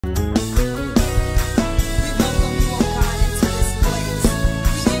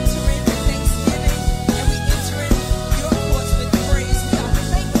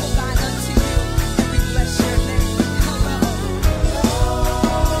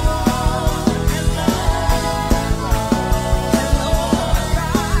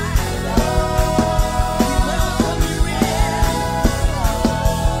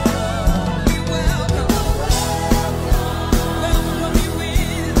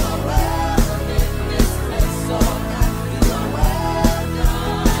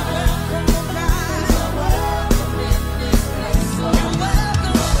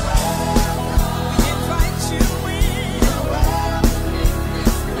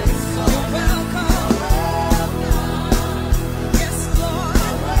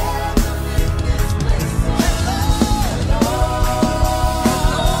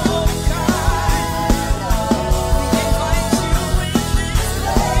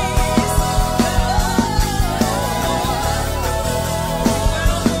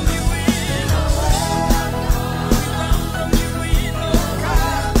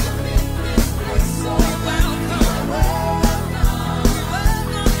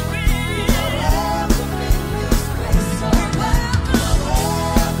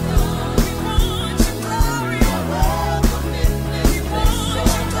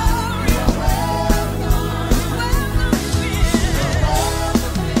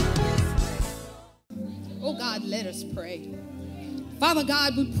Let us pray. Father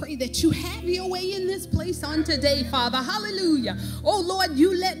God, we pray that you have your way in this place on today, Father. Hallelujah. Oh, Lord,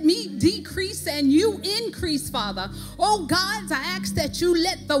 you let me decrease and you increase, Father. Oh, God, I ask that you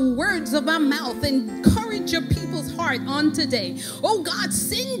let the words of my mouth encourage your people's heart on today. Oh, God,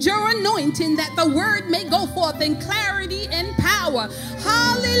 send your anointing that the word may go forth in clarity and power.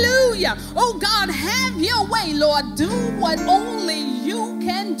 Hallelujah. Oh, God, have your way, Lord. Do what only you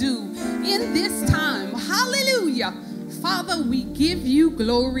can do in this time. Hallelujah. Father, we give you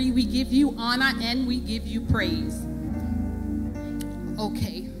glory, we give you honor, and we give you praise.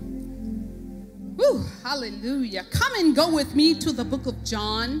 Okay. Woo, hallelujah. Come and go with me to the book of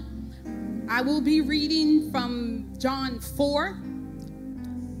John. I will be reading from John 4,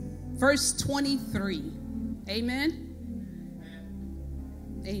 verse 23. Amen?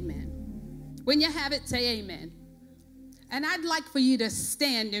 Amen. When you have it, say amen. And I'd like for you to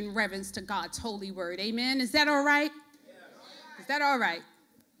stand in reverence to God's holy word. Amen? Is that all right? Is that all right?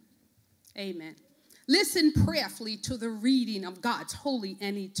 Amen. Listen prayerfully to the reading of God's holy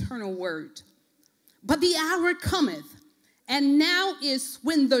and eternal word. But the hour cometh, and now is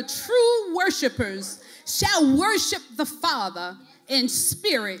when the true worshipers shall worship the Father in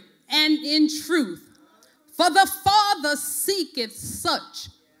spirit and in truth. For the Father seeketh such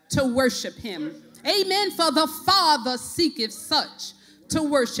to worship him. Amen. For the Father seeketh such to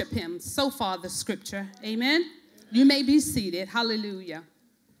worship him. So far the scripture. Amen. You may be seated. Hallelujah.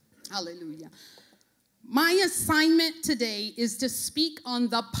 Hallelujah. My assignment today is to speak on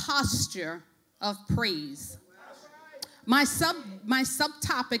the posture of praise. My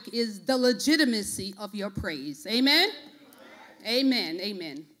subtopic is the legitimacy of your praise. Amen? Amen.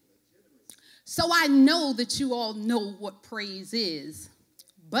 Amen. So I know that you all know what praise is,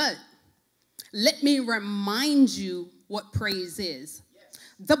 but let me remind you what praise is.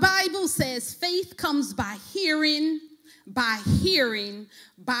 The Bible says faith comes by hearing,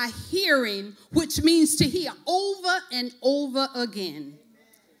 which means to hear over and over again.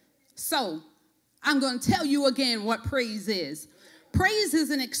 So I'm going to tell you again what praise is. Praise is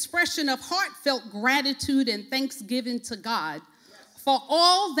an expression of heartfelt gratitude and thanksgiving to God for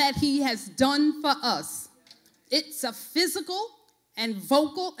all that he has done for us. It's a physical and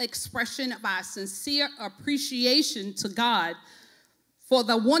vocal expression of our sincere appreciation to God for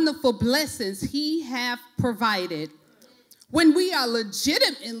the wonderful blessings he have provided. When we are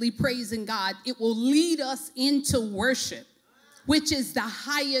legitimately praising God, it will lead us into worship, which is the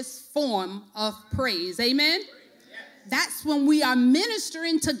highest form of praise. Amen? That's when we are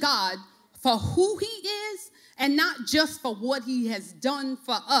ministering to God for who he is and not just for what he has done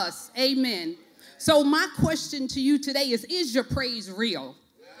for us. Amen. So my question to you today is your praise real?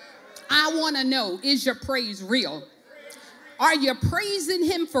 I want to know, is your praise real? Are you praising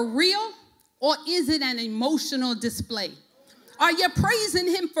him for real, or is it an emotional display? Are you praising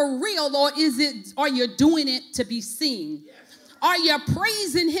him for real, or are you doing it to be seen? Are you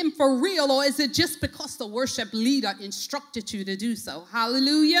praising him for real, or is it just because the worship leader instructed you to do so?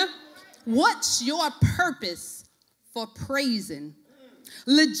 Hallelujah. What's your purpose for praising?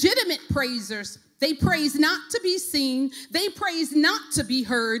 Legitimate praisers, they praise not to be seen. They praise not to be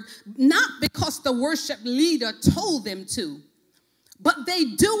heard, not because the worship leader told them to. But they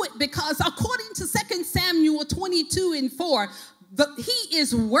do it because, according to 2 Samuel 22:4, he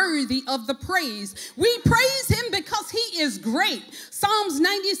is worthy of the praise. We praise him because he is great. Psalms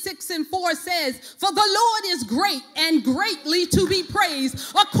 96:4 says, for the Lord is great and greatly to be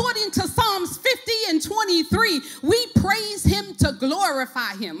praised. According to Psalms 50:23, we praise him to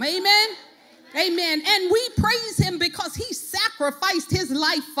glorify him. Amen? Amen. And we praise him because he sacrificed his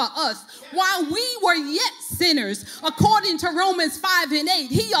life for us while we were yet sinners. According to Romans 5:8,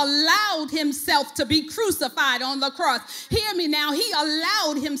 he allowed himself to be crucified on the cross. Hear me now. He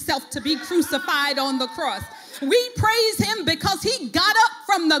allowed himself to be crucified on the cross. We praise him because he got up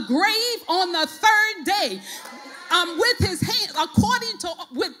from the grave on the third day. With his hand,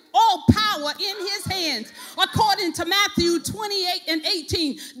 with all power in his hands, according to Matthew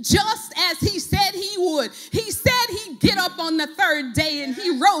 28:18, just as he said he would. He said he'd get up on the third day, and he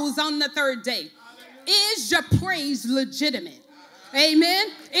rose on the third day. Is your praise legitimate? Amen.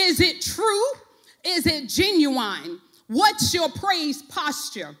 Is it true? Is it genuine? What's your praise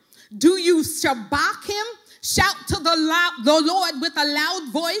posture? Do you shabach him? Shout to the Lord with a loud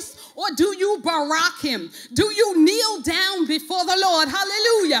voice? Or do you barak him? Do you kneel down before the Lord?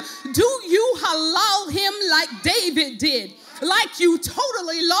 Hallelujah. Do you halal him like David did? Like you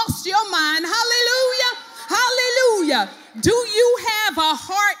totally lost your mind? Hallelujah. Hallelujah. Do you have a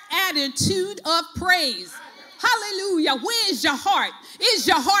heart attitude of praise? Hallelujah. Where's your heart? Is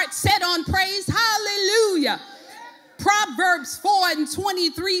your heart set on praise? Hallelujah. Proverbs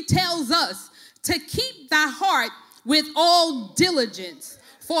 4:23 tells us to keep thy heart with all diligence,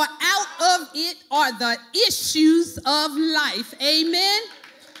 for out of it are the issues of life. Amen.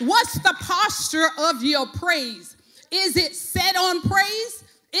 What's the posture of your praise? Is it set on praise?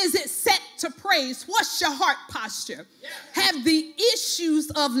 Is it set to praise? What's your heart posture? Have the issues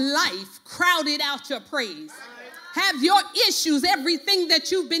of life crowded out your praise? Have your issues, everything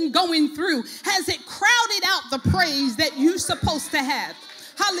that you've been going through, has it crowded out the praise that you're supposed to have?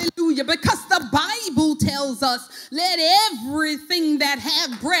 Hallelujah. Because the Bible tells us, let everything that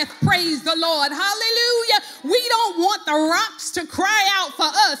have breath praise the Lord. Hallelujah. We don't want the rocks to cry out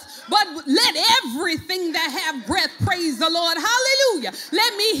for us, but let everything that have breath praise the Lord. Hallelujah.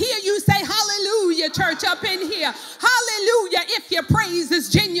 Let me hear you say hallelujah, church, up in here. Hallelujah. If your praise is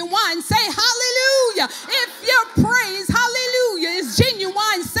genuine, say hallelujah. If your praise, hallelujah, is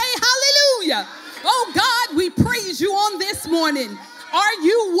genuine, say hallelujah. Oh God, we praise you on this morning. Are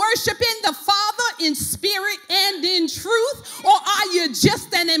you worshiping the Father in spirit and in truth? Or are you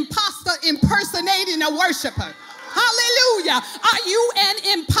just an imposter impersonating a worshiper? Hallelujah. Are you an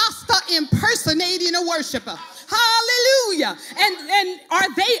imposter impersonating a worshiper? Hallelujah. And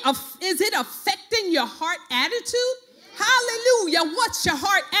is it affecting your heart attitude? Hallelujah. What's your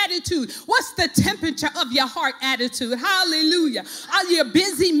heart attitude? What's the temperature of your heart attitude? Hallelujah. Are you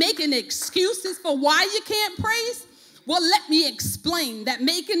busy making excuses for why you can't praise? Well, let me explain that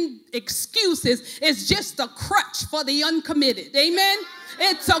making excuses is just a crutch for the uncommitted. Amen?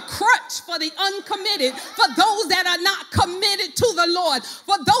 It's a crutch for the uncommitted, for those that are not committed to the Lord,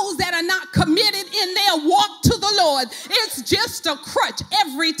 for those that are not committed in their walk to the Lord. It's just a crutch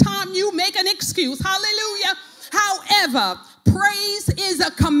every time you make an excuse. Hallelujah. However, praise is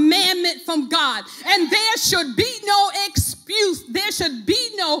a commandment from God, and there should be no excuse. There should be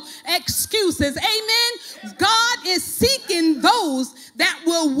no excuses. Amen. God is seeking those that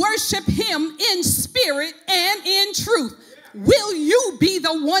will worship him in spirit and in truth. Will you be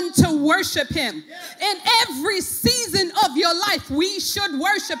the one to worship him? In every season of your life, we should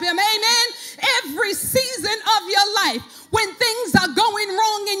worship him. Amen. Every season of your life, when things are going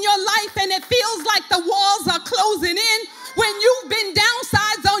wrong in your life and it feels like the walls are closing in, when you've been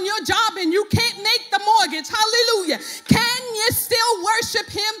downsized on your job and you can't make the mortgage, hallelujah, can you still worship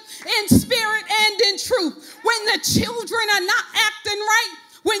him in spirit and in truth? When the children are not acting right,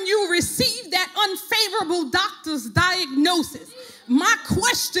 when you receive that unfavorable doctor's diagnosis, my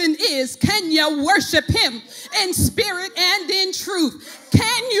question is, can you worship him in spirit and in truth?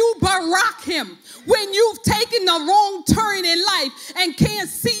 Can you barack him when you've taken the wrong turn in life and can't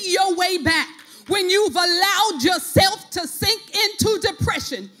see your way back? When you've allowed yourself to sink into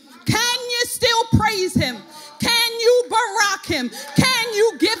depression, can you still praise him? Can you barack him? Can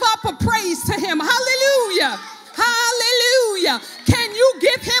you give up a praise to him? Hallelujah. Hallelujah. Can you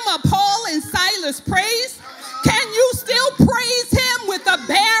give him a Paul and Silas praise? Can you still praise him with a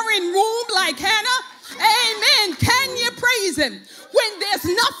barren womb like Hannah? Amen. Can you praise him when there's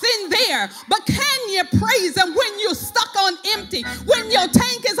nothing there? But can you praise him when you're stuck on empty? When your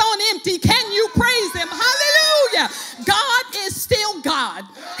tank is on empty, can you praise him? Hallelujah. God is still God.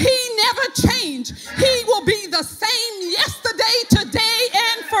 He never changed. He will be the same yesterday, today,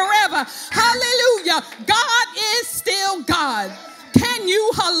 and forever. Hallelujah. God is still God. Can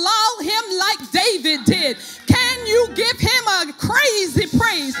you halal him like David did? Can you give him a crazy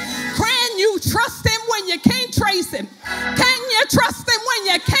praise? Can you trust him when you can't trace him? Can you trust him when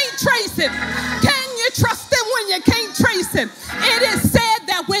you can't trace him? Can you trust him when you can't trace him? It is said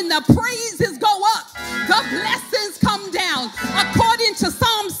that when the praises go up, the blessings come down. According to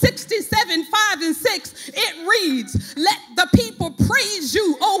Psalm 67, 5 and 6, it reads, let the people praise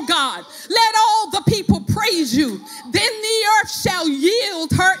you, O God. Let all the people praise you. Then the earth shall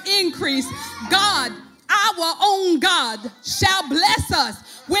yield her increase. God, our own God, shall bless us.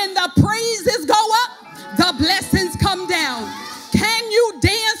 When the praises go up, the blessings come down. Can you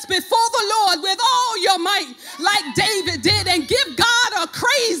dance before the Lord with all your might like David did and give God a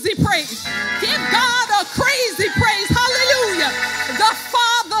crazy praise? Give God a crazy praise. Hallelujah. The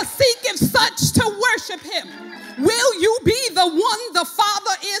Father seeketh such to worship him. Will you be the one the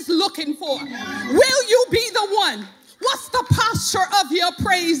Father is looking for? Will you be the one? What's the posture of your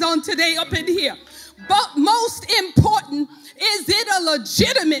praise on today up in here? But most important, is it a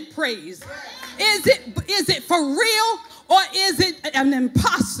legitimate praise? Is it for real, or is it an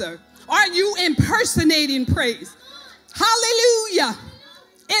imposter? Are you impersonating praise? Hallelujah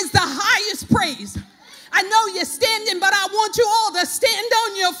is the highest praise. I know you're standing, but I want you all to stand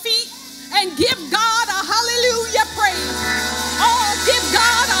on your feet and give God a hallelujah praise. Oh, give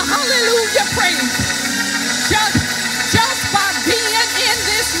God a hallelujah praise. Just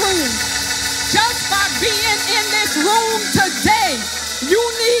room today, you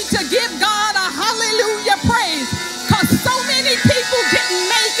need to give God a hallelujah praise, because so many people didn't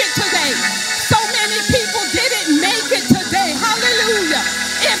make it today. So many people didn't make it today. Hallelujah.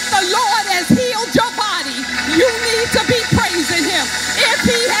 If the Lord has healed your body, you need to be praising him. If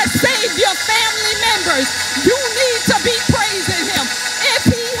he has saved your family members, you need to be praising him. If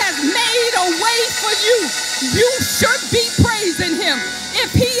he has made a way for you, you should be praising him.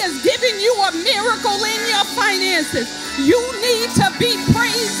 If he has given you a miracle in your finances, you need to be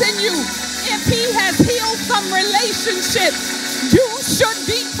praising you. If he has healed some relationships, you should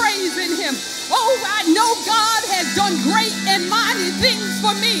be praising him. Oh, I know God has done great and mighty things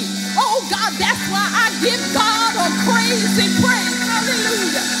for me. Oh, God, that's why I give God a crazy praise.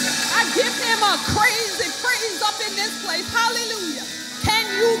 Hallelujah. I give him a crazy praise up in this place. Hallelujah. Can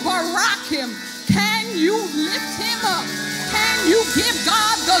you barack him? Can you lift him up? Can you give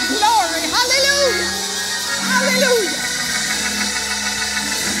God the glory? Hallelujah. Hallelujah.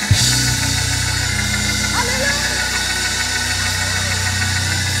 Hallelujah.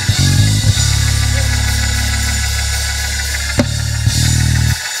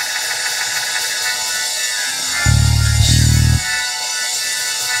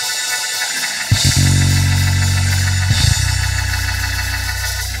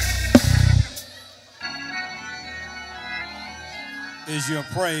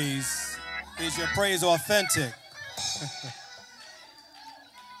 Is your praise authentic?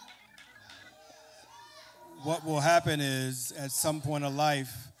 What will happen is, at some point of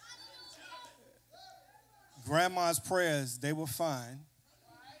life, grandma's prayers, they were fine.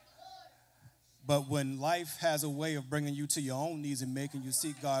 But when life has a way of bringing you to your own knees and making you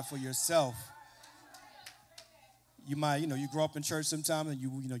seek God for yourself, you might, you grow up in church sometime and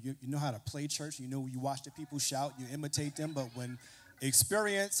you know how to play church. You watch the people shout, you imitate them. But when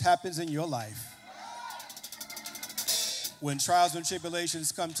experience happens in your life, when trials and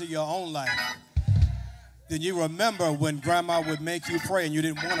tribulations come to your own life, then you remember when grandma would make you pray and you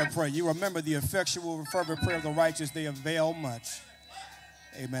didn't want to pray. You remember the effectual, fervent prayer of the righteous, they avail much.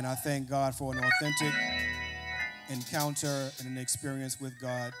 Amen. I thank God for an authentic encounter and an experience with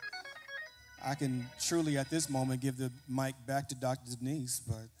God. I can truly, at this moment, give the mic back to Dr. Denise,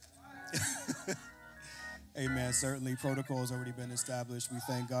 but amen. Certainly, protocol has already been established. We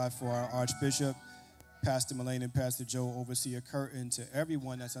thank God for our Archbishop, Pastor Mullane, and Pastor Joe, Overseer Curtin, to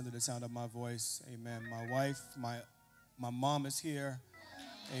everyone that's under the sound of my voice. Amen. My wife, my mom is here.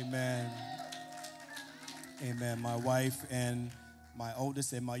 Amen. Amen. My wife and my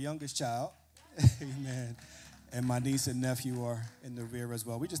oldest and my youngest child. Amen. And my niece and nephew are in the rear as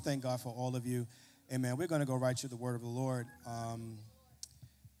well. We just thank God for all of you. Amen. We're going to go right to the word of the Lord.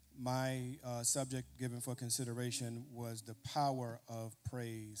 My subject given for consideration was the power of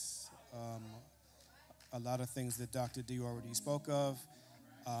praise. A lot of things that Dr. D already spoke of.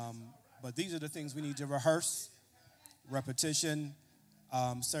 But these are the things we need to rehearse. Repetition.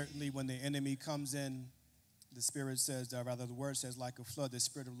 Certainly when the enemy comes in, the Spirit says, rather the word says, like a flood, the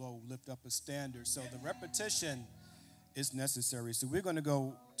Spirit of the Lord will lift up a standard. So the repetition is necessary. So we're going to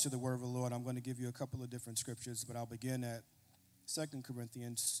go to the word of the Lord. I'm going to give you a couple of different scriptures, but I'll begin at 2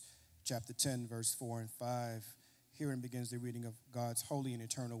 Corinthians chapter 10, verse 4 and 5. Herein begins the reading of God's holy and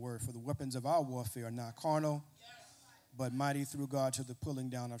eternal word. For the weapons of our warfare are not carnal, but mighty through God to the pulling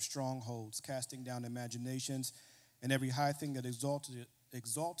down of strongholds, casting down imaginations, and every high thing that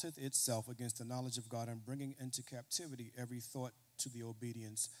exalteth itself against the knowledge of God, and bringing into captivity every thought to the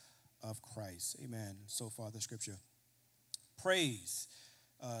obedience of Christ. Amen. So far the scripture. Praise,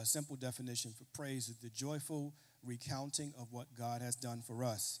 simple definition for praise is the joyful recounting of what God has done for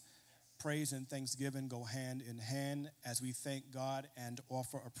us. Praise and thanksgiving go hand in hand as we thank God and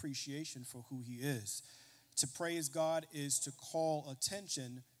offer appreciation for who he is. To praise God is to call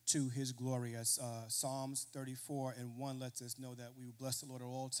attention to his glory. As Psalms 34 and 1 lets us know that we will bless the Lord at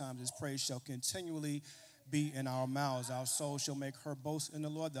all times. His praise shall continually be in our mouths. Our soul shall make her boast in the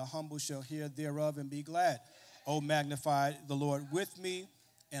Lord. The humble shall hear thereof and be glad. Oh, magnify the Lord with me,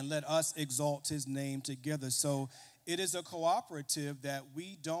 and let us exalt his name together. So it is a cooperative that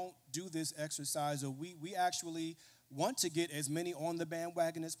we don't do this exercise, or we actually want to get as many on the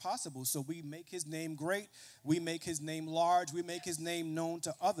bandwagon as possible. So we make his name great. We make his name large. We make his name known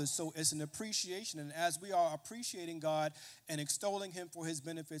to others. So it's an appreciation. And as we are appreciating God and extolling him for his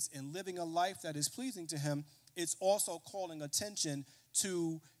benefits and living a life that is pleasing to him, it's also calling attention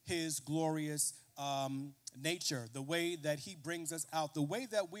to his glorious nature, the way that he brings us out, the way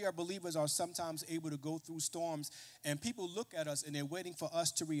that we are believers are sometimes able to go through storms, and people look at us and they're waiting for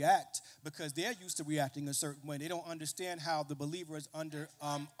us to react because they're used to reacting a certain way. They don't understand how the believer is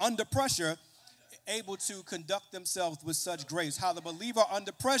under pressure able to conduct themselves with such grace. How the believer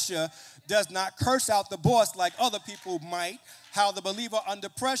under pressure does not curse out the boss like other people might. How the believer under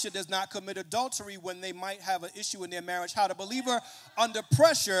pressure does not commit adultery when they might have an issue in their marriage. How the believer under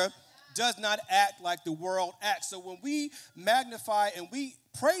pressure does not act like the world acts. So when we magnify and we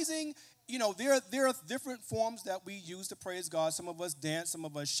praising, there are different forms that we use to praise God. Some of us dance, some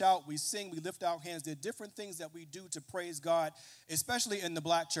of us shout, we sing, we lift our hands. There are different things that we do to praise God, especially in the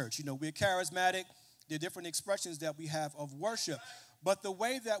black church. We're charismatic. There are different expressions that we have of worship. But the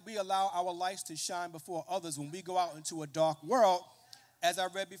way that we allow our lights to shine before others when we go out into a dark world, as I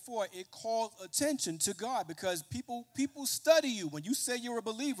read before, it calls attention to God because people study you. When you say you're a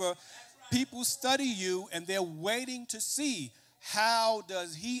believer, people study you and they're waiting to see how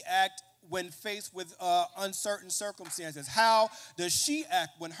does he act when faced with uncertain circumstances. How does she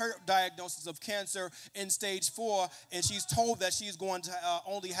act when her diagnosis of cancer in stage 4 and she's told that she's going to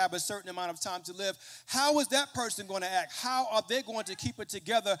only have a certain amount of time to live? How is that person going to act? How are they going to keep it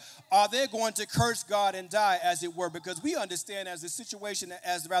together? Are they going to curse God and die, as it were? Because we understand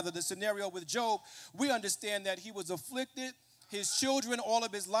the scenario with Job, we understand that he was afflicted. His children, all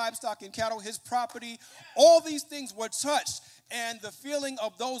of his livestock and cattle, his property, all these things were touched. And the feeling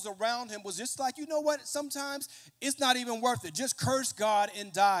of those around him was just like, sometimes it's not even worth it. Just curse God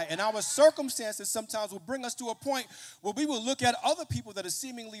and die. And our circumstances sometimes will bring us to a point where we will look at other people that are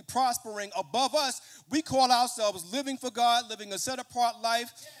seemingly prospering above us. We call ourselves living for God, living a set-apart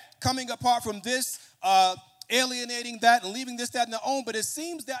life, coming apart from this, alienating that and leaving this, that, and their own. But it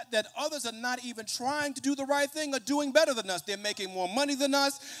seems that others are not even trying to do the right thing or doing better than us. They're making more money than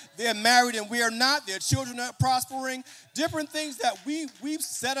us. They're married and we are not. Their children are prospering. Different things that we've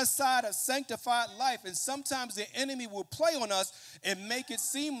set aside a sanctified life. And sometimes the enemy will play on us and make it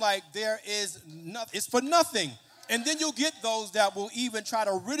seem like it's for nothing. And then you'll get those that will even try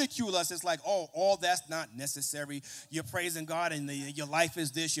to ridicule us. It's like, oh, all that's not necessary. You're praising God and your life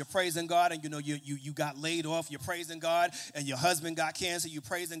is this. You're praising God and, you got laid off. You're praising God and your husband got cancer. You're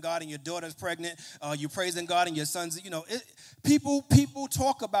praising God and your daughter's pregnant. You're praising God and your son's, people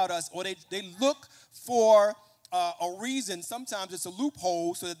talk about us or they look for a reason. Sometimes it's a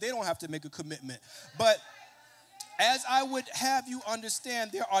loophole so that they don't have to make a commitment. But as I would have you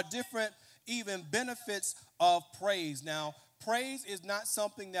understand, there are different even benefits of praise. Now, praise is not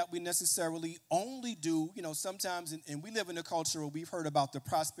something that we necessarily only do, sometimes, and we live in a culture where we've heard about the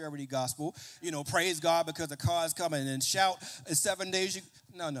prosperity gospel, praise God because the car is coming and shout in 7 days.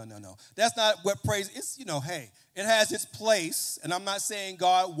 No. That's not what praise is. Hey, it has its place, and I'm not saying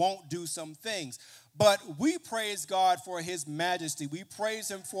God won't do some things. But we praise God for his majesty. We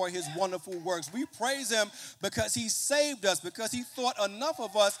praise him for his wonderful works. We praise him because he saved us, because he thought enough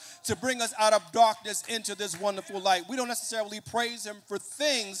of us to bring us out of darkness into this wonderful light. We don't necessarily praise him for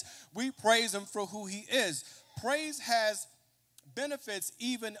things. We praise him for who he is. Praise has benefits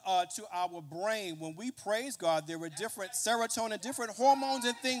even to our brain. When we praise God, there are different serotonin, different hormones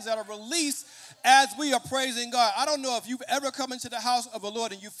and things that are released as we are praising God. I don't know if you've ever come into the house of the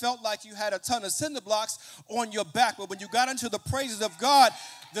Lord and you felt like you had a ton of cinder blocks on your back, but when you got into the praises of God,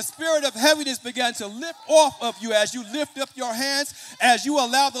 the spirit of heaviness began to lift off of you as you lift up your hands, as you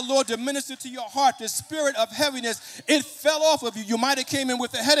allow the Lord to minister to your heart. The spirit of heaviness, it fell off of you. You might have came in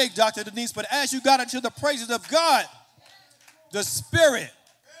with a headache, Dr. Denise, but as you got into the praises of God, the spirit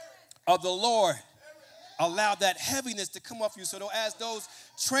of the Lord allowed that heaviness to come off you. So as those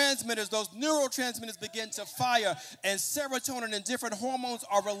transmitters, those neurotransmitters begin to fire and serotonin and different hormones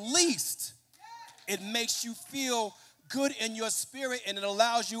are released, it makes you feel good in your spirit and it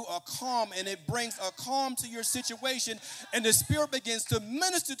allows you a calm and it brings a calm to your situation and the spirit begins to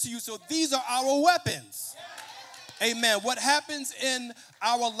minister to you. So these are our weapons. Amen. What happens in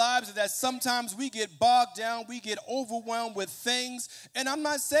our lives is that sometimes we get bogged down, we get overwhelmed with things. And I'm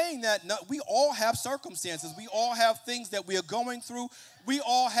not saying that we all have circumstances. We all have things that we are going through. We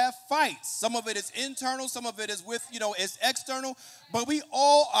all have fights. Some of it is internal, some of it is it's external. But we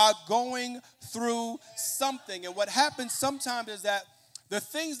all are going through something. And what happens sometimes is that the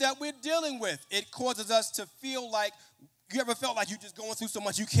things that we're dealing with, it causes us to feel like, you ever felt like you're just going through so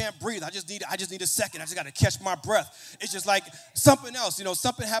much you can't breathe? I just need a second. I just got to catch my breath. It's just like something else.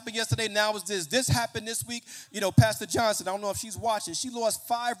 Something happened yesterday. Now it's this. This happened this week. Pastor Johnson, I don't know if she's watching. She lost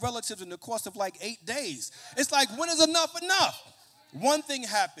 5 relatives in the course of like 8 days. It's like, when is enough? One thing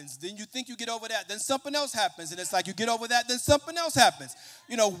happens. Then you think you get over that. Then something else happens. And it's like you get over that. Then something else happens.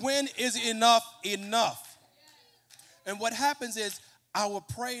 When is enough? And what happens is our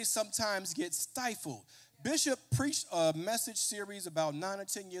praise sometimes gets stifled. Bishop preached a message series about 9 or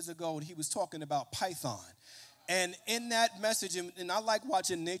 10 years ago, and he was talking about Python. And in that message, and I like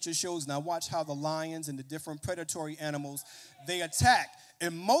watching nature shows, and I watch how the lions and the different predatory animals, they attack.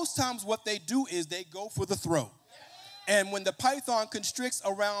 And most times what they do is they go for the throat. And when the python constricts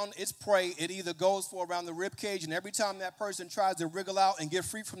around its prey, it either goes for around the rib cage, and every time that person tries to wriggle out and get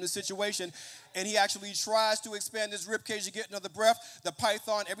free from the situation, and he actually tries to expand his rib cage to get another breath, the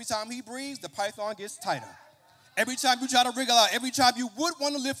python, every time he breathes, the python gets tighter. Every time you try to wriggle out, every time you would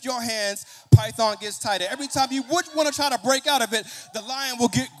want to lift your hands, python gets tighter. Every time you would want to try to break out of it, the lion will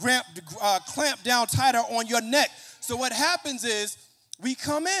get clamped down tighter on your neck. So what happens is we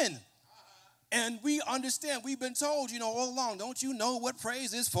come in and we understand. We've been told, all along, don't you know what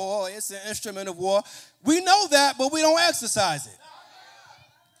praise is for? It's an instrument of war. We know that, but we don't exercise it.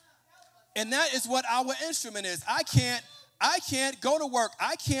 And that is what our instrument is. I can't go to work.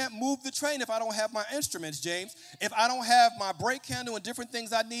 I can't move the train if I don't have my instruments, James. If I don't have my brake handle and different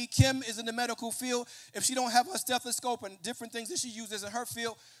things I need. Kim is in the medical field. If she don't have her stethoscope and different things that she uses in her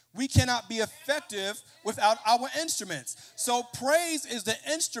field, we cannot be effective without our instruments. So praise is the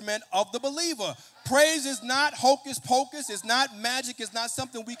instrument of the believer. Praise is not hocus pocus. It's not magic. It's not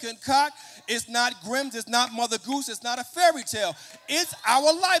something we concoct. It's not Grimm's. It's not Mother Goose. It's not a fairy tale. It's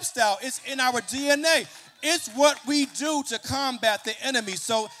our lifestyle. It's in our DNA. It's what we do to combat the enemy.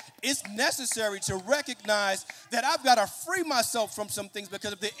 So it's necessary to recognize that I've got to free myself from some things,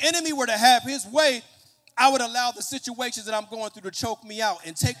 because if the enemy were to have his way, I would allow the situations that I'm going through to choke me out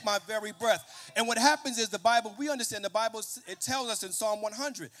and take my very breath. And what happens is we understand the Bible, it tells us in Psalm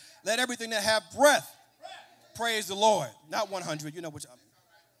 100, let everything that have breath praise the Lord. Not 100, which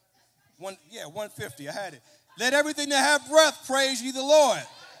 150, I had it. Let everything that have breath praise ye the Lord.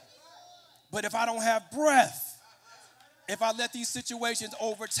 But if I don't have breath, if I let these situations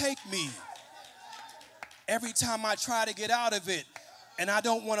overtake me, every time I try to get out of it, and I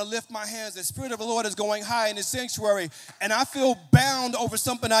don't want to lift my hands, the Spirit of the Lord is going high in the sanctuary, and I feel bound over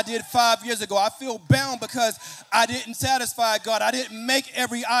something I did 5 years ago. I feel bound because I didn't satisfy God. I didn't make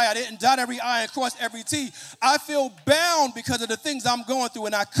every I. I didn't dot every I and cross every T. I feel bound because of the things I'm going through,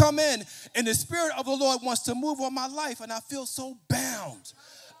 and I come in, and the Spirit of the Lord wants to move on my life, and I feel so bound.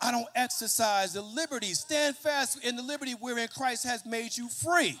 I don't exercise the liberty. Stand fast in the liberty wherein Christ has made you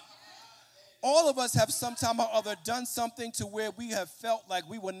free. All of us have sometime or other done something to where we have felt like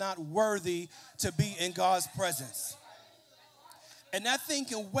we were not worthy to be in God's presence. And that thing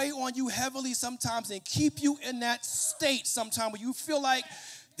can weigh on you heavily sometimes and keep you in that state sometimes where you feel like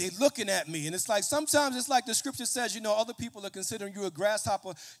they're looking at me. And it's like sometimes it's like the scripture says, other people are considering you a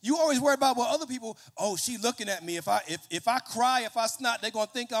grasshopper. You always worry about what other people, she looking at me. If I cry, if I snot, they're going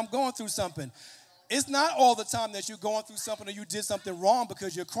to think I'm going through something. It's not all the time that you're going through something or you did something wrong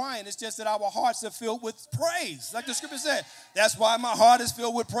because you're crying. It's just that our hearts are filled with praise. Like the scripture said, that's why my heart is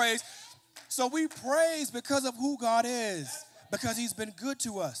filled with praise. So we praise because of who God is, because he's been good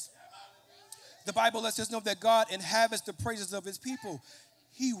to us. The Bible lets us know that God inhabits the praises of his people.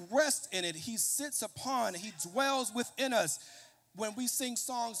 He rests in it. He sits upon, he dwells within us. When we sing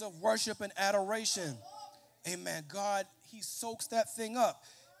songs of worship and adoration, amen, God, he soaks that thing up.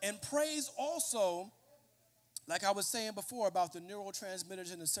 And praise also, like I was saying before about the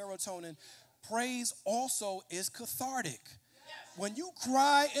neurotransmitters and the serotonin, praise also is cathartic. When you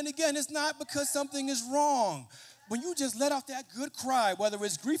cry, and again, it's not because something is wrong. When you just let out that good cry, whether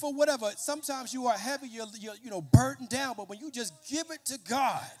it's grief or whatever, sometimes you are heavy, you're burdened down, but when you just give it to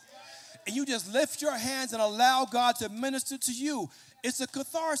God and you just lift your hands and allow God to minister to you, it's a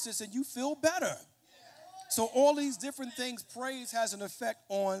catharsis and you feel better. So all these different things, praise has an effect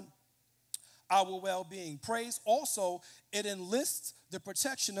on our well-being. Praise also, it enlists the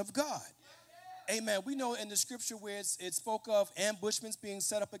protection of God. Amen. We know in the scripture where it spoke of ambushments being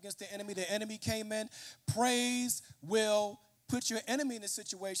set up against the enemy came in. Praise will put your enemy in a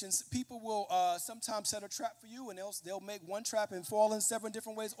situation. People will sometimes set a trap for you, and they'll make one trap and fall in 7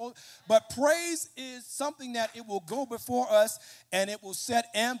 different ways. But praise is something that it will go before us, and it will set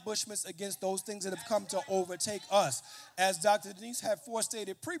ambushments against those things that have come to overtake us. As Dr. Denise had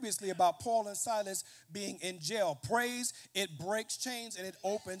forestated previously about Paul and Silas being in jail. Praise, it breaks chains and it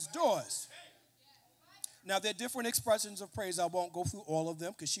opens doors. Now, there are different expressions of praise. I won't go through all of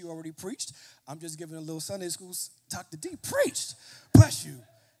them because she already preached. I'm just giving a little Sunday school. Dr. D preached. Bless you.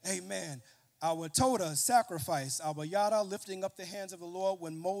 Amen. Our Toda, sacrifice. Our Yada, lifting up the hands of the Lord.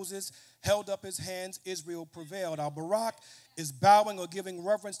 When Moses held up his hands, Israel prevailed. Our Barak is bowing or giving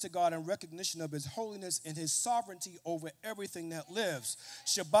reverence to God in recognition of his holiness and his sovereignty over everything that lives.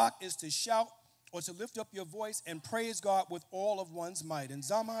 Shabbat is to shout or to lift up your voice and praise God with all of one's might. And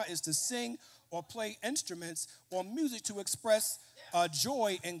Zama is to sing or play instruments or music to express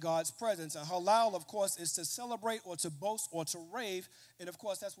joy in God's presence. And halal, of course, is to celebrate or to boast or to rave. And, of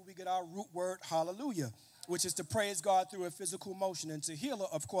course, that's where we get our root word, hallelujah, which is to praise God through a physical motion. And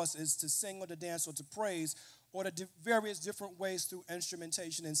tehillah, of course, is to sing or to dance or to praise or to various different ways through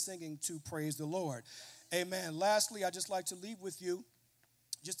instrumentation and singing to praise the Lord. Amen. Lastly, I'd just like to leave with you,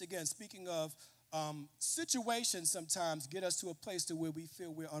 just again, speaking of situations sometimes get us to a place to where we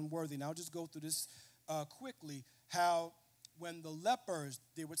feel we're unworthy. Now, I'll just go through this quickly, how when the lepers,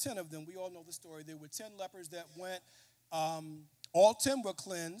 there were 10 of them, we all know the story, there were 10 lepers that went, all 10 were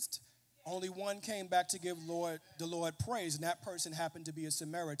cleansed, only one came back to give the Lord praise, and that person happened to be a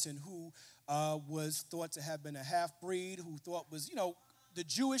Samaritan who was thought to have been a half-breed, who thought was,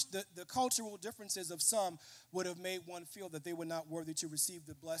 the cultural differences of some would have made one feel that they were not worthy to receive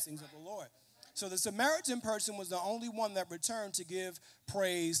the blessings of the Lord. So the Samaritan person was the only one that returned to give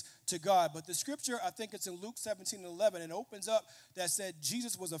praise to God. But the scripture, I think it's in Luke 17:11, it opens up that said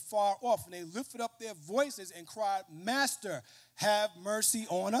Jesus was afar off, and they lifted up their voices and cried, "Master, have mercy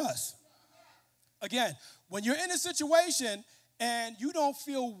on us." Again, when you're in a situation and you don't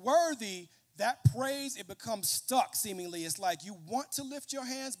feel worthy, that praise, it becomes stuck seemingly. It's like you want to lift your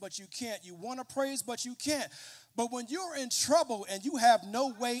hands, but you can't. You want to praise, but you can't. But when you're in trouble and you have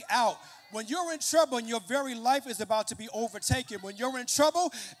no way out, when you're in trouble and your very life is about to be overtaken, when you're in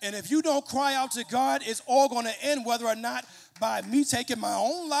trouble and if you don't cry out to God, it's all going to end, whether or not by me taking my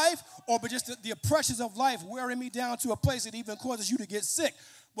own life or by just the pressures of life wearing me down to a place that even causes you to get sick.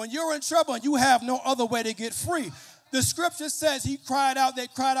 When you're in trouble and you have no other way to get free, the scripture says they cried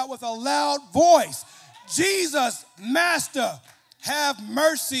out with a loud voice, "Jesus, Master, have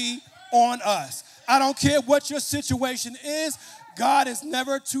mercy on us." I don't care what your situation is. God is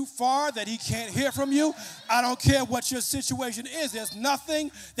never too far that he can't hear from you. I don't care what your situation is. There's nothing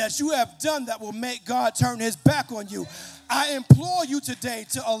that you have done that will make God turn his back on you. I implore you today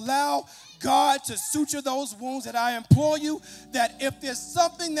to allow God to suture those wounds, that I implore you that if there's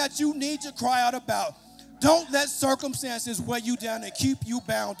something that you need to cry out about, don't let circumstances weigh you down and keep you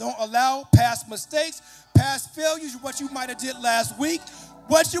bound. Don't allow past mistakes, past failures, what you might have did last week,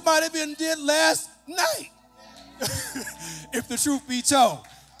 what you might have been did last night, if the truth be told.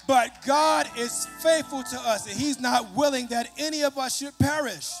 But God is faithful to us, and he's not willing that any of us should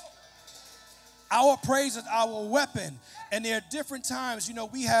perish. Our praise is our weapon. And there are different times,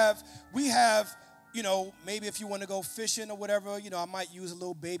 we have, maybe if you want to go fishing or whatever, I might use a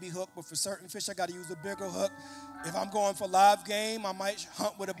little baby hook, but for certain fish, I got to use a bigger hook. If I'm going for live game, I might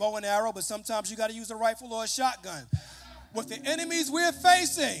hunt with a bow and arrow, but sometimes you got to use a rifle or a shotgun. With the enemies we're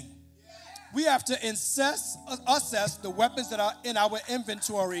facing, we have to assess the weapons that are in our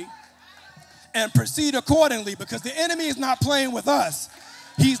inventory and proceed accordingly, because the enemy is not playing with us.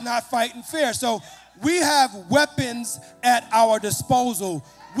 He's not fighting fair. So we have weapons at our disposal.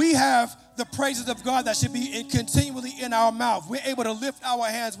 We have the praises of God that should be continually in our mouth. We're able to lift our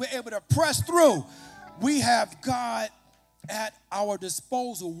hands. We're able to press through. We have God at our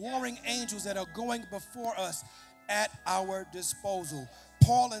disposal, warring angels that are going before us at our disposal.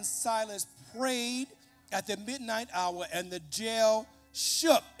 Paul and Silas prayed at the midnight hour, and the jail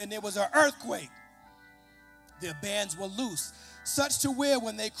shook, and there was an earthquake. Their bands were loose, such to where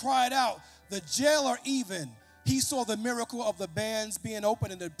when they cried out, the jailer he saw the miracle of the bands being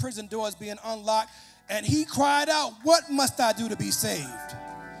opened and the prison doors being unlocked, and he cried out, "What must I do to be saved?"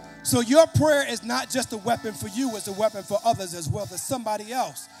 So your prayer is not just a weapon for you, it's a weapon for others as well, that somebody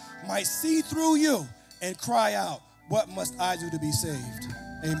else might see through you and cry out, "What must I do to be saved?"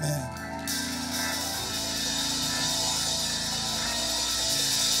 Amen.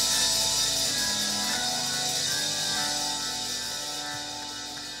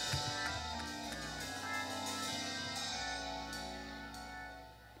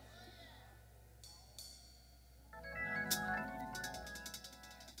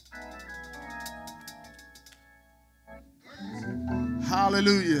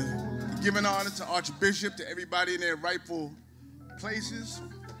 Hallelujah. Giving honor to Archbishop, to everybody in their rightful places.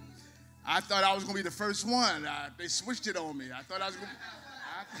 I thought I was going to be the first one. They switched it on me. I thought I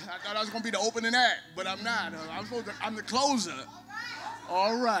was going to be the opening act, but I'm not. I'm the closer.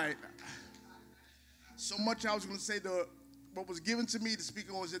 All right. So much I was going to say, what was given to me to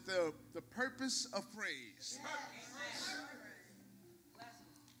speak on was that the purpose of praise.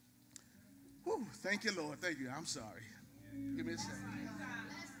 Whew, thank you, Lord. Thank you. I'm sorry. Give me a second.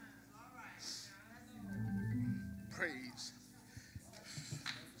 Praise.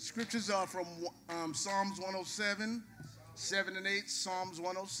 Scriptures are from Psalms 107, 7 and 8. Psalms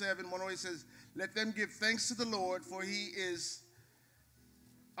 107, 108 says, "Let them give thanks to the Lord, for he is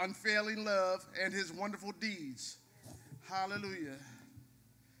unfailing love and his wonderful deeds. Hallelujah.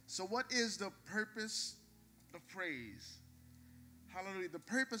 So what is the purpose of praise? Hallelujah. The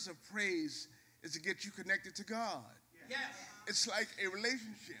purpose of praise is to get you connected to God. Yes. It's like a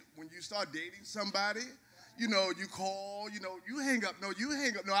relationship. When you start dating somebody, you call, you hang up. No, you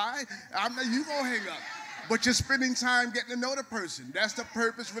hang up. No, I'm not, you gonna hang up. But you're spending time getting to know the person. That's the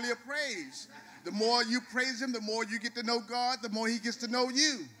purpose really of praise. The more you praise him, the more you get to know God, the more he gets to know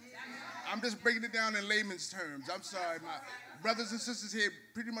you. I'm just breaking it down in layman's terms. I'm sorry. My brothers and sisters here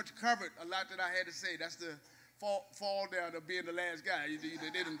pretty much covered a lot that I had to say. That's the fall down of being the last guy. They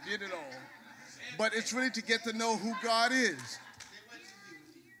didn't get it all. But it's really to get to know who God is.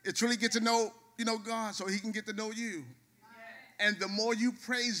 It's really get to know, God so he can get to know you. And the more you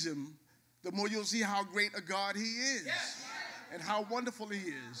praise him, the more you'll see how great a God he is and how wonderful he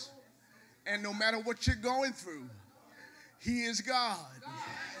is. And no matter what you're going through, he is God.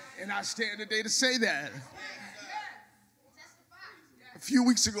 And I stand today to say that. A few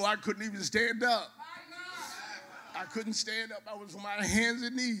weeks ago, I couldn't even stand up. I couldn't stand up. I was on my hands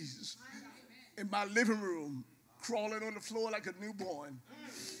and knees in my living room, crawling on the floor like a newborn.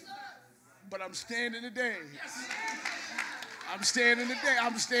 But I'm standing today. I'm standing today.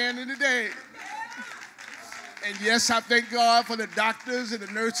 I'm standing today. And yes, I thank God for the doctors and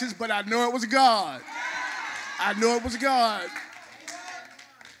the nurses, but I know it was God. I know it was God.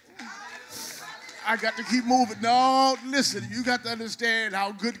 I got to keep moving. No, listen, you got to understand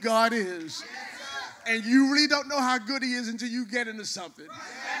how good God is. And you really don't know how good he is until you get into something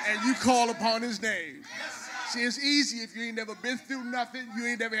and you call upon his name. See, it's easy if you ain't never been through nothing. You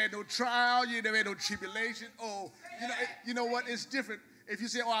ain't never had no trial. You ain't never had no tribulation. Oh, you know what? It's different. If you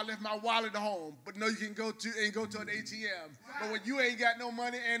say, oh, I left my wallet at home, but no, you can go to an ATM. But when you ain't got no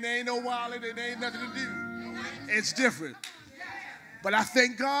money and there ain't no wallet and there ain't nothing to do, it's different. But I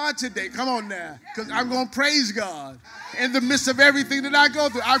thank God today. Come on now, because I'm going to praise God. In the midst of everything that I go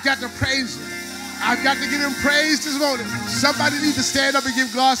through, I've got to praise him. I've got to give him praise this morning. Somebody needs to stand up and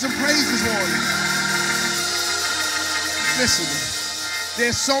give God some praise this morning. Listen,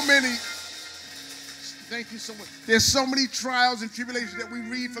 there's so many, thank you so much. There's so many trials and tribulations that we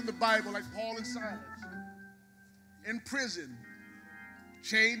read from the Bible, like Paul and Silas. In prison,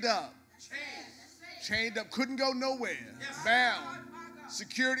 chained up, couldn't go nowhere, bound,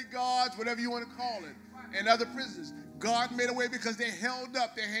 security guards, whatever you want to call it, and other prisoners. God made a way because they held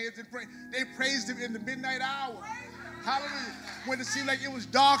up their hands and prayed. They praised him in the midnight hour. Hallelujah. When it seemed like it was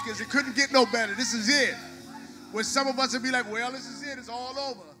darkest, it couldn't get no better. This is it. When some of us would be like, well, this is it. It's all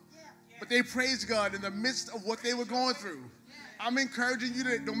over. But they praised God in the midst of what they were going through. I'm encouraging you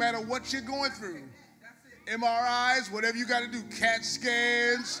that no matter what you're going through, MRIs, whatever you got to do, CAT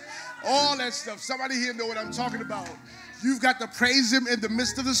scans, all that stuff. Somebody here know what I'm talking about. You've got to praise him in the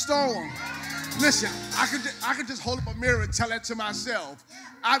midst of the storm. Listen, I could just hold up a mirror and tell that to myself.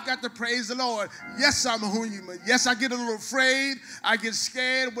 I've got to praise the Lord. Yes, I'm a human. Yes, I get a little afraid. I get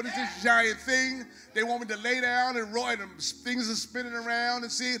scared. What is this giant thing? They want me to lay down and roll, and things are spinning around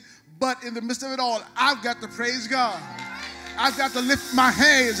and see it. But in the midst of it all, I've got to praise God. I've got to lift my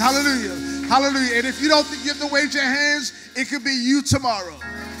hands. Hallelujah. Hallelujah. And if you don't think you have to wave your hands, it could be you tomorrow.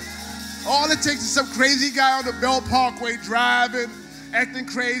 All it takes is some crazy guy on the Bell Parkway driving, acting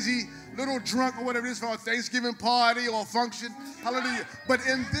crazy, little drunk or whatever it is for a Thanksgiving party or a function. Hallelujah. But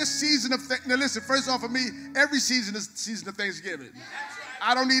in this season of, now listen, first off for me, every season is season of Thanksgiving.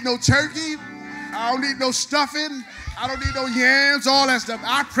 I don't need no turkey. I don't need no stuffing. I don't need no yams, all that stuff.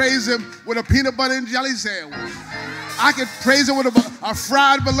 I praise him with a peanut butter and jelly sandwich. I can praise him with a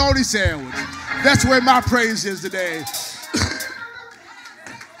fried bologna sandwich. That's where my praise is today.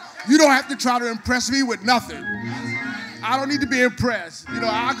 You don't have to try to impress me with nothing. I don't need to be impressed.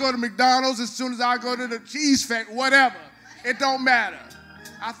 I go to McDonald's as soon as I go to the cheese factory, whatever. It don't matter.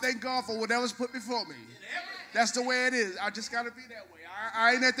 I thank God for whatever's put before me. That's the way it is. I just got to be that way.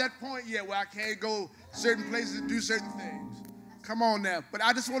 I ain't at that point yet where I can't go certain places and do certain things. Come on now. But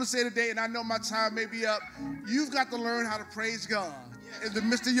I just want to say today, and I know my time may be up, you've got to learn how to praise God in the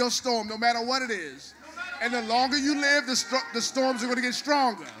midst of your storm, no matter what it is. And the longer you live, the storms are going to get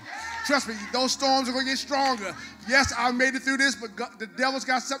stronger. Trust me, those storms are going to get stronger. Yes, I made it through this, but God, the devil's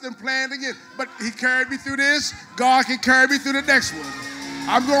got something planned again. But he carried me through this. God can carry me through the next one.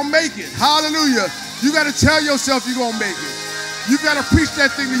 I'm going to make it. Hallelujah. You got to tell yourself you're going to make it. You got to preach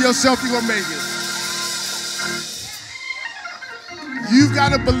that thing to yourself you're going to make it. You've got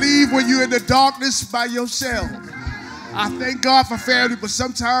to believe when you're in the darkness by yourself. I thank God for family, but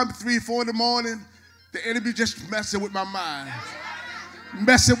sometimes 3 or 4 in the morning, the enemy just messing with my mind.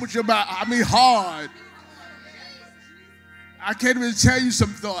 Messing with your mind. I mean, hard. I can't even tell you some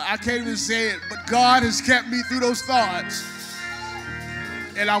thought. I can't even say it, but God has kept me through those thoughts.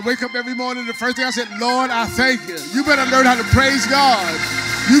 And I wake up every morning, the first thing I said, Lord, I thank you. You better learn how to praise God.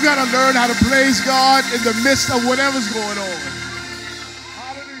 You got to learn how to praise God in the midst of whatever's going on.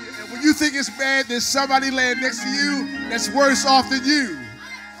 Hallelujah. And when you think it's bad, there's somebody laying next to you that's worse off than you.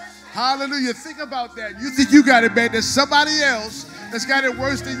 Hallelujah. Think about that. You think you got it bad, there's somebody else that's got it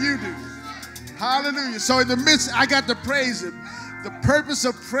worse than you do. Hallelujah. So in the midst, I got to praise him. The purpose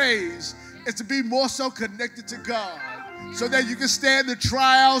of praise is to be more so connected to God, so that you can stand the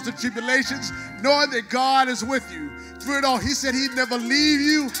trials, the tribulations, knowing that God is with you. Through it all, he said he'd never leave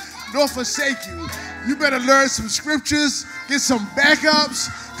you nor forsake you. You better learn some scriptures, get some backups,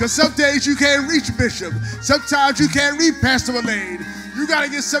 because some days you can't reach Bishop. Sometimes you can't read Pastor Elaine. You got to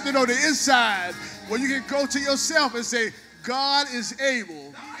get something on the inside where you can go to yourself and say, God is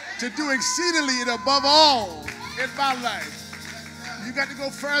able to do exceedingly and above all in my life. You got to go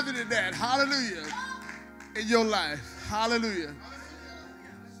further than that. Hallelujah. In your life. Hallelujah.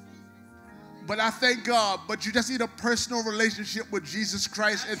 But I thank God, but you just need a personal relationship with Jesus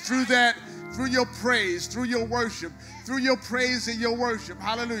Christ, and through that, through your praise, through your worship, through your praise and your worship,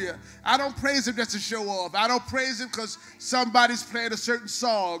 hallelujah. I don't praise him just to show off. I don't praise him because somebody's playing a certain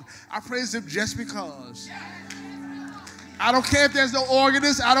song. I praise him just because. I don't care if there's no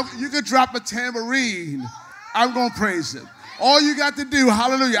organist. You could drop a tambourine. I'm going to praise him. All you got to do,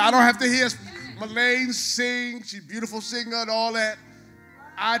 hallelujah, I don't have to hear Malaine sing. She's a beautiful singer and all that.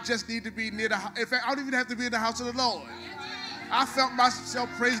 I just need to be near the house. In fact, I don't even have to be in the house of the Lord. I felt myself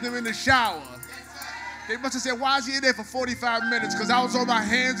praising him in the shower. They must have said, why is he in there for 45 minutes? Because I was on my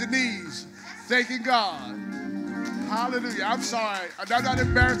hands and knees thanking God. Hallelujah. I'm sorry. I'm not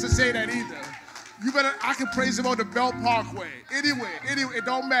embarrassed to say that either. I can praise him on the Belt Parkway. Anywhere, it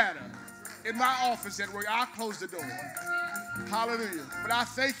don't matter. In my office at work, I'll close the door. Hallelujah. But I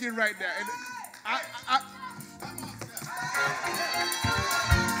thank him right now. And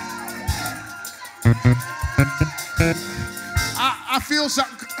I feel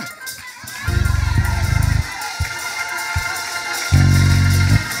something.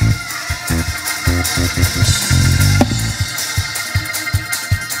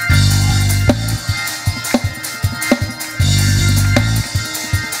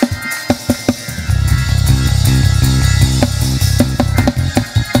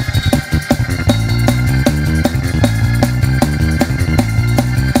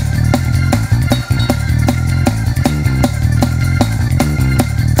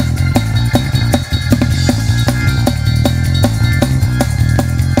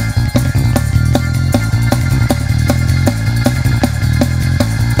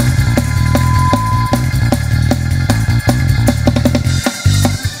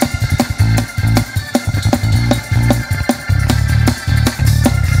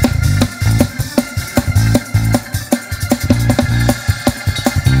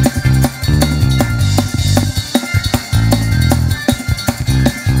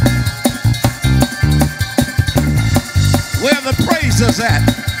 At.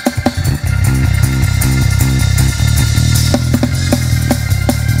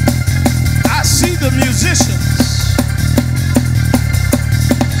 I see the musicians.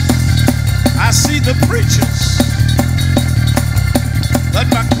 I see the preachers. But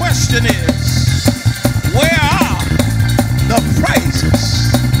my question is, where are the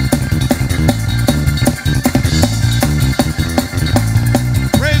praises?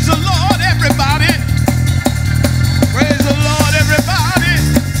 Praise the Lord, everybody. Praise the Lord, everybody.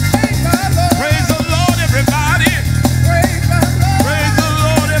 Praise the Lord, everybody. Praise the Lord. Praise the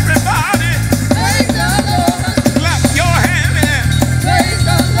Lord, everybody. Praise the Lord. Clap your hands and praise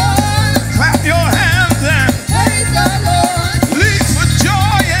the Lord. Clap your hands and praise the Lord. Leap for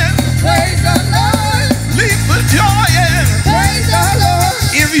joy and praise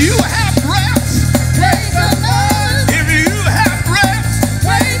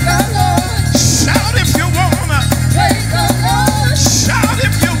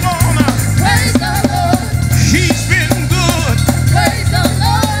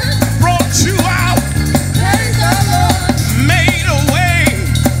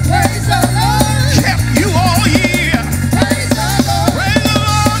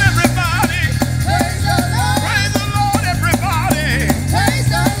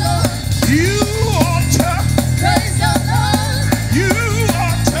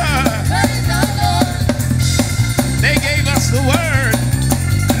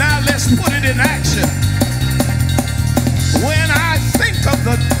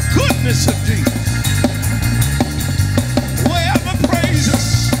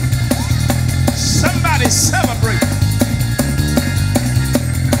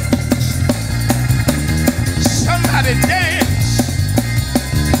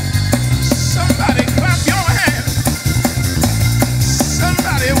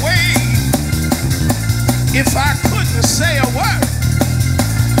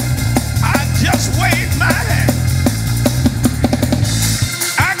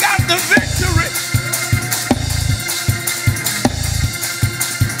the victory.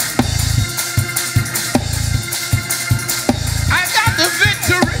 I got the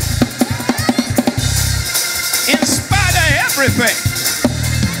victory. In spite of everything,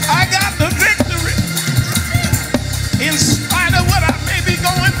 I got the victory. In spite of what I may be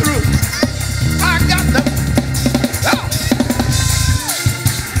going through, I got the oh.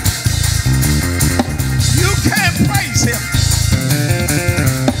 You can't praise him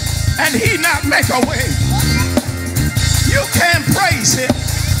and he not make a way. You can't praise him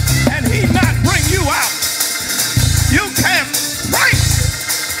and he not bring you out. You can't praise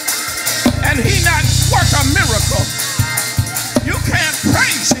him and he not work a miracle. You can't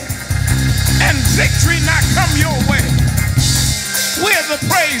praise him and victory not come your way. Where the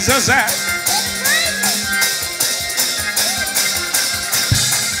praisers at?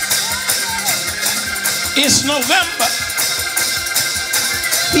 It's November.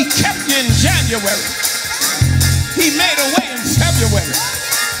 He kept you in January. He made a way in February.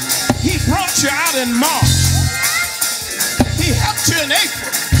 He brought you out in March. He helped you in April.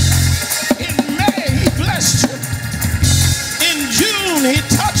 In May, he blessed you. In June, he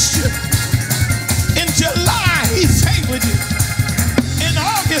touched you. In July, he favored you. In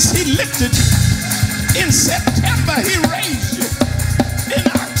August, he lifted you. In September, he raised you. In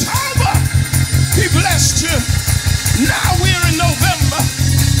October, he blessed you. Now we're in November.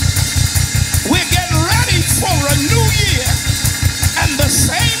 We're getting ready for a new year. And the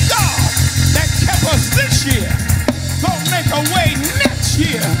same God that kept us this year gonna make a way next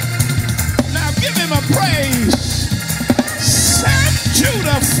year. Now give him a praise. Send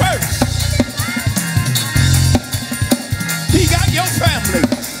Judah first. He got your family.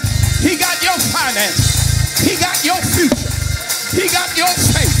 He got your finance. He got your future. He got your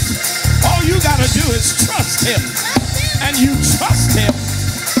faith. All you got to do is trust him. And you trust him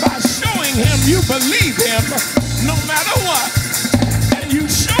by showing him you believe him no matter what. And you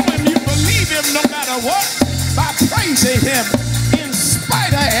show him you believe him no matter what by praising him in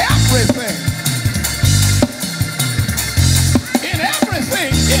spite of everything. In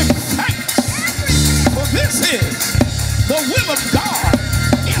everything, give thanks. For this is the will of God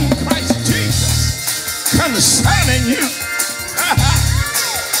in Christ Jesus concerning you.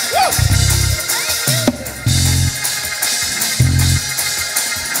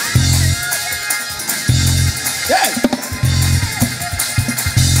 Hey.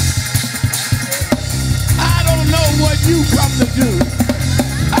 I don't know what you come to do.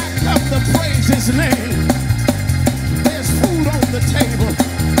 I come to praise his name. There's food on the table.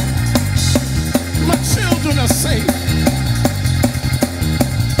 My children are safe.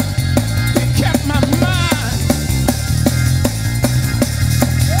 He kept my mind.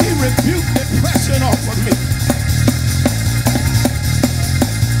 He rebuked depression off of me.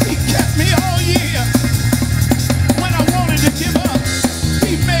 He kept me all year. When I wanted to give up,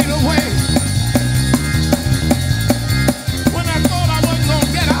 he made a way. When I thought I wasn't going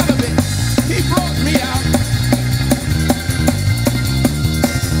to get out of it, he brought me out.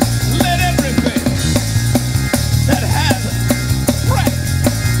 Let everything that has breath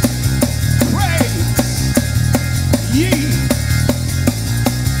praise ye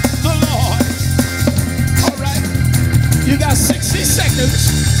the Lord. All right, you got 60 seconds.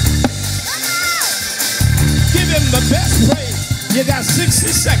 Give him the best praise. You got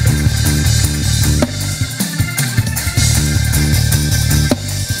 60 seconds.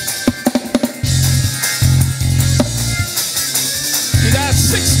 You got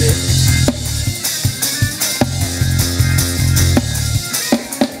 60.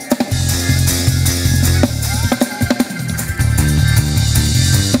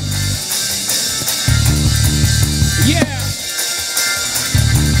 Yeah.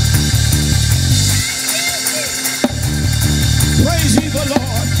 Praise ye the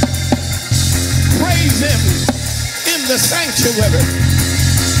Lord. Praise him in the sanctuary.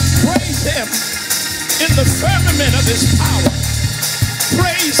 Praise him in the firmament of his power.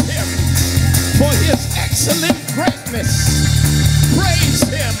 Praise him for his excellent greatness. Praise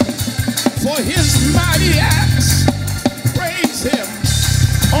him for his mighty acts. Praise him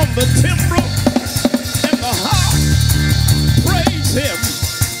on the timbrel and the harp. Praise him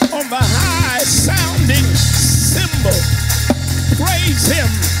on the high sounding cymbal. Praise him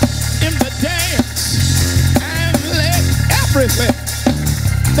in the dance, and let everything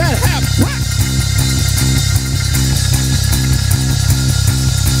that have breath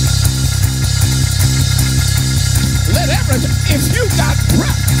let everything, if you got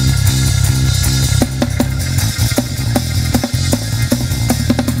breath,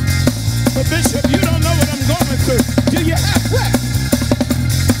 but Bishop, you don't know what I'm going through. Do you have breath?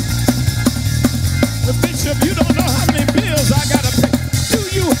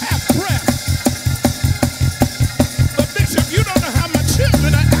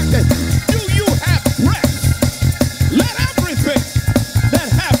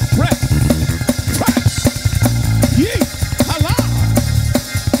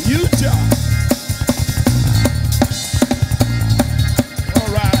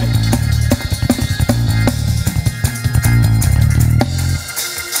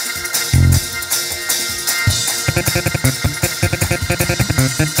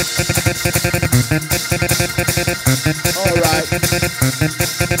 All right.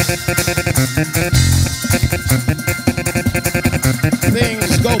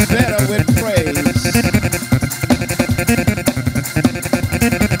 Things go better with praise.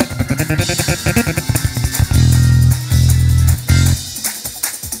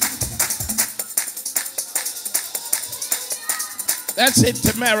 That's it,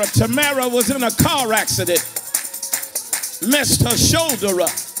 Tamara. Tamara was in a car accident. Messed her shoulder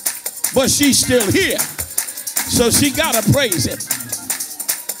up. But she's still here. So she gotta praise him.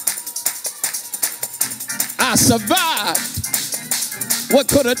 I survived what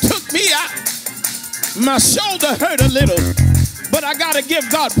could have took me out. My shoulder hurt a little, but I gotta give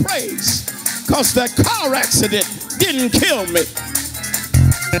God praise, because that car accident didn't kill me.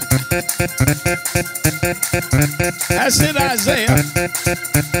 That's it, Isaiah.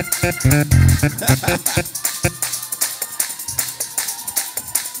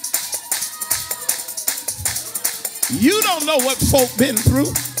 You don't know what folk been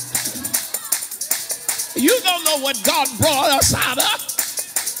through. You don't know what God brought us out of.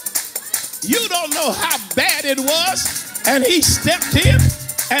 You don't know how bad it was, and he stepped in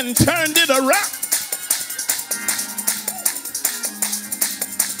and turned it around.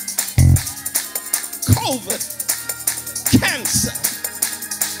 COVID, cancer,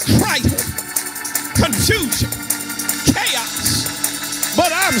 crisis, confusion, chaos,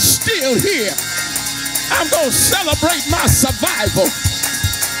 but I'm still here. I'm going to celebrate my survival.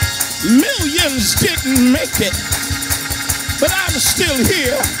 Millions didn't make it, but I'm still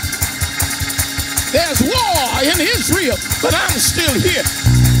here. There's war in Israel, but I'm still here.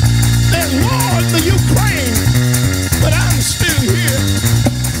 There's war in the Ukraine, but I'm still here.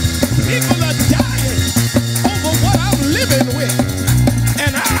 People are dying over what I'm living with,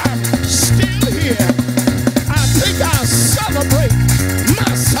 and I'm still here. I think I'll celebrate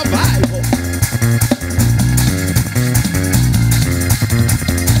my survival.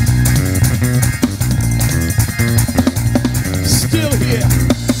 Still here.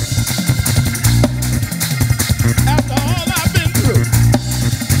 After all I've been through,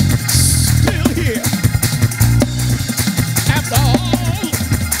 still here. After all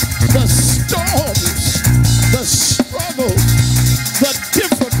the storms, the struggles, the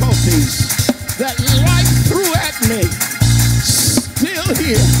difficulties that life threw at me, still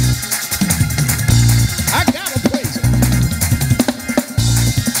here. I gotta praise him.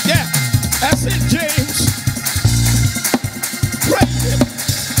 Yeah, that's it, James. Praise him.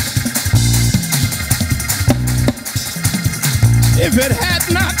 If it had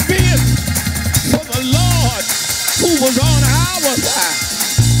not been for the Lord who was on our side,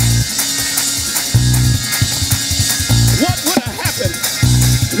 what would have happened?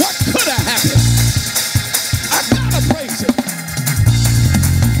 What could have happened? I gotta praise him.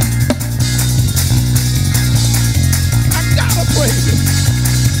 I gotta praise him.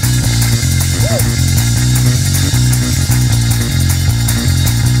 Woo.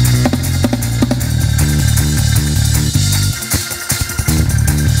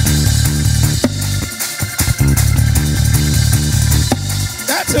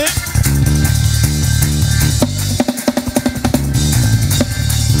 That's it.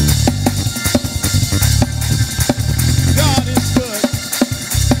 God is good.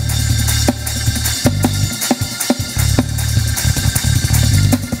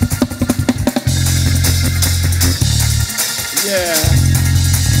 Yeah.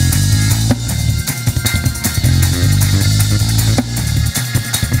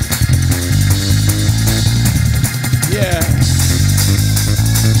 Yeah.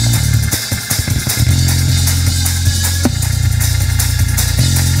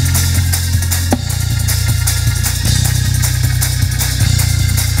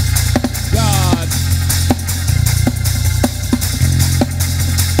 God.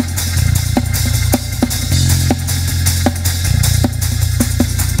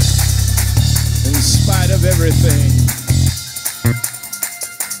 In spite of everything,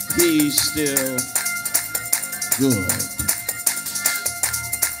 he's still good.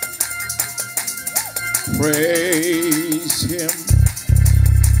 Praise him.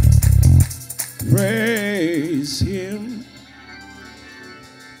 Praise him.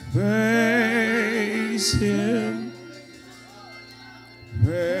 Praise him.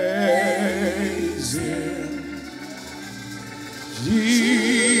 Praise him.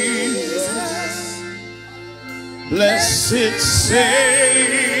 Jesus, blessed Savior,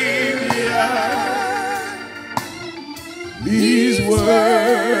 he's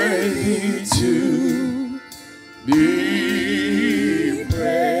worthy to be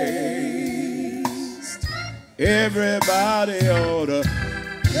praised. Everybody ought to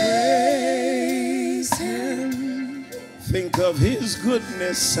praise of his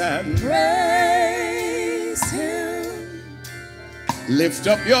goodness and praise him. Lift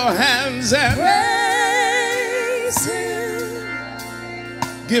up your hands and praise him.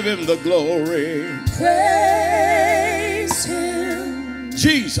 Give him the glory. Praise him.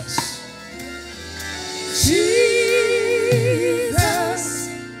 Jesus. Jesus.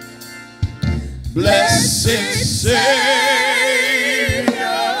 Blessed Savior.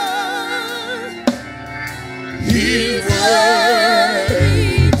 He's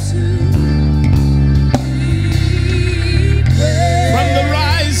worthy to be praised. From the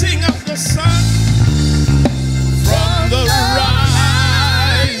rising of the sun, from the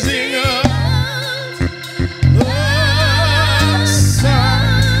rising of the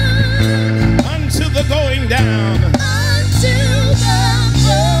sun until the going down. Until the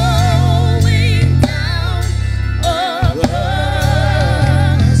going down of the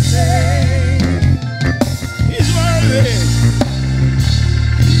same. He's worthy.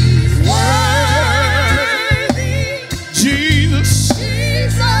 He's worthy. Jesus.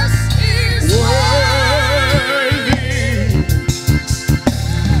 Jesus is Worthy.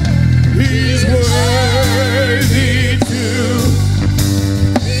 He's worthy to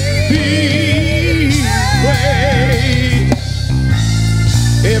be praised.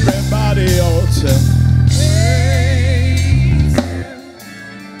 Everybody ought to praise him.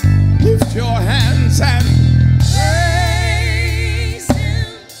 lift your hands and Praise him.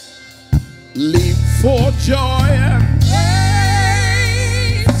 leap for joy and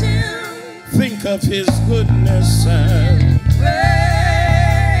Praise him. think of his goodness and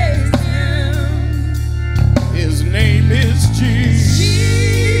Praise him. his name is Jesus.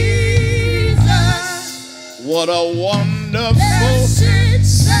 Jesus. What a wonderful Blessed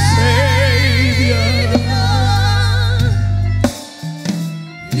Savior.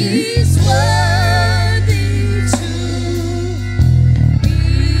 He's worthy to be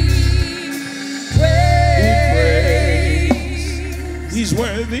praised. He's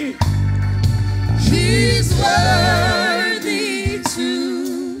worthy. He's worthy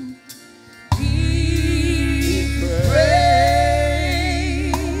to be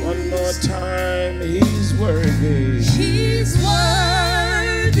praised. One more time, he's worthy. He's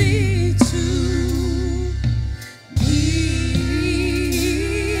worthy to be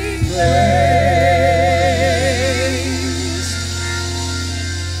praised.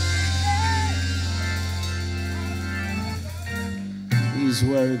 He's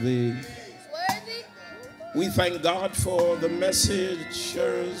worthy. We thank God for the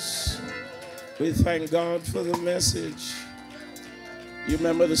messengers. We thank God for the message. You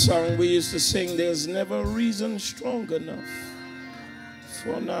remember the song we used to sing, there's never a reason strong enough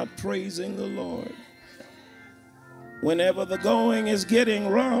for not praising the Lord. Whenever the going is getting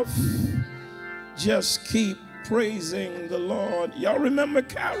rough, just keep praising the Lord. Y'all remember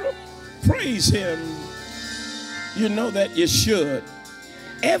Carol? Praise him. You know that you should.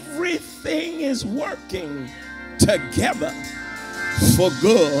 Everything is working together for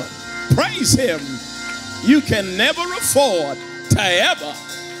good. Praise him. You can never afford to ever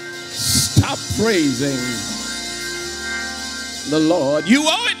stop praising the Lord. You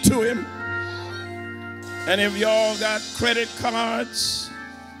owe it to him. And if y'all got credit cards,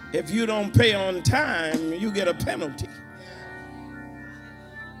 if you don't pay on time, you get a penalty.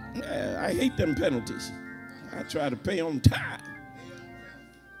 I hate them penalties. I try to pay on time.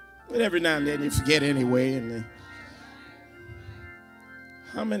 But every now and then you forget anyway. And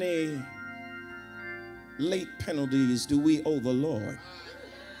how many late penalties do we owe the Lord?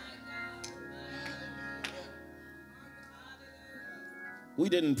 We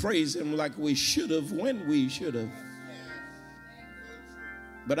didn't praise him like we should have when we should have.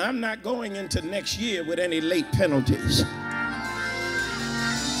 But I'm not going into next year with any late penalties.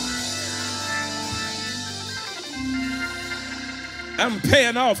 I'm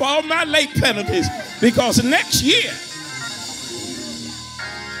paying off all my late penalties because next year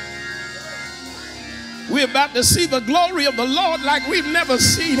we're about to see the glory of the Lord like we've never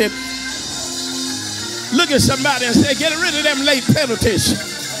seen it. Look at somebody and say, get rid of them late penalties.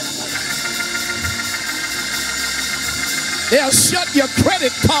 They'll shut your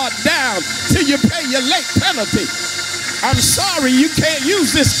credit card down till you pay your late penalty. I'm sorry, you can't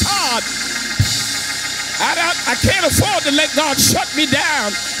use this card. I can't afford to let God shut me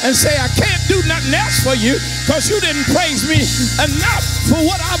down and say I can't do nothing else for you because you didn't praise me enough for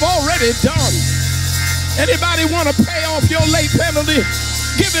what I've already done. Anybody want to pay off your late penalty?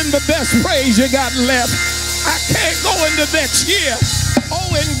 Give him the best praise you got left. I can't go into next year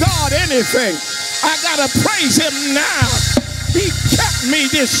owing God anything. I got to praise him now. He kept me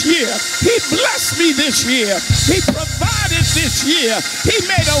this year. He blessed me this year. He provided this year. He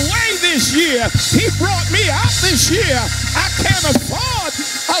made a way this year. He brought me out this year. I can't afford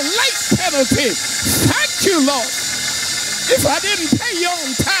a late penalty. Thank you, Lord. If I didn't pay you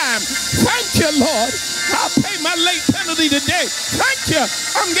on time, thank you, Lord. I'll pay my late penalty today. Thank you.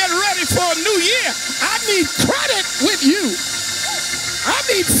 I'm getting ready for a new year. I need credit with you. I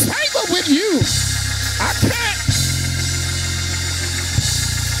need favor with you. I can't.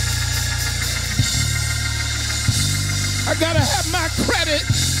 I gotta have my credit.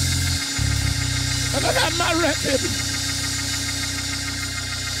 And I got my record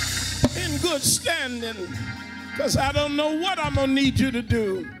in good standing. Because I don't know what I'm going to need you to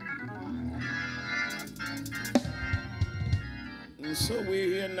do. And so we're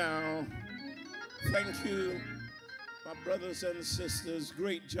here now. Thank you, my brothers and sisters.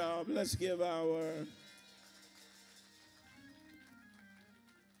 Great job. Let's give our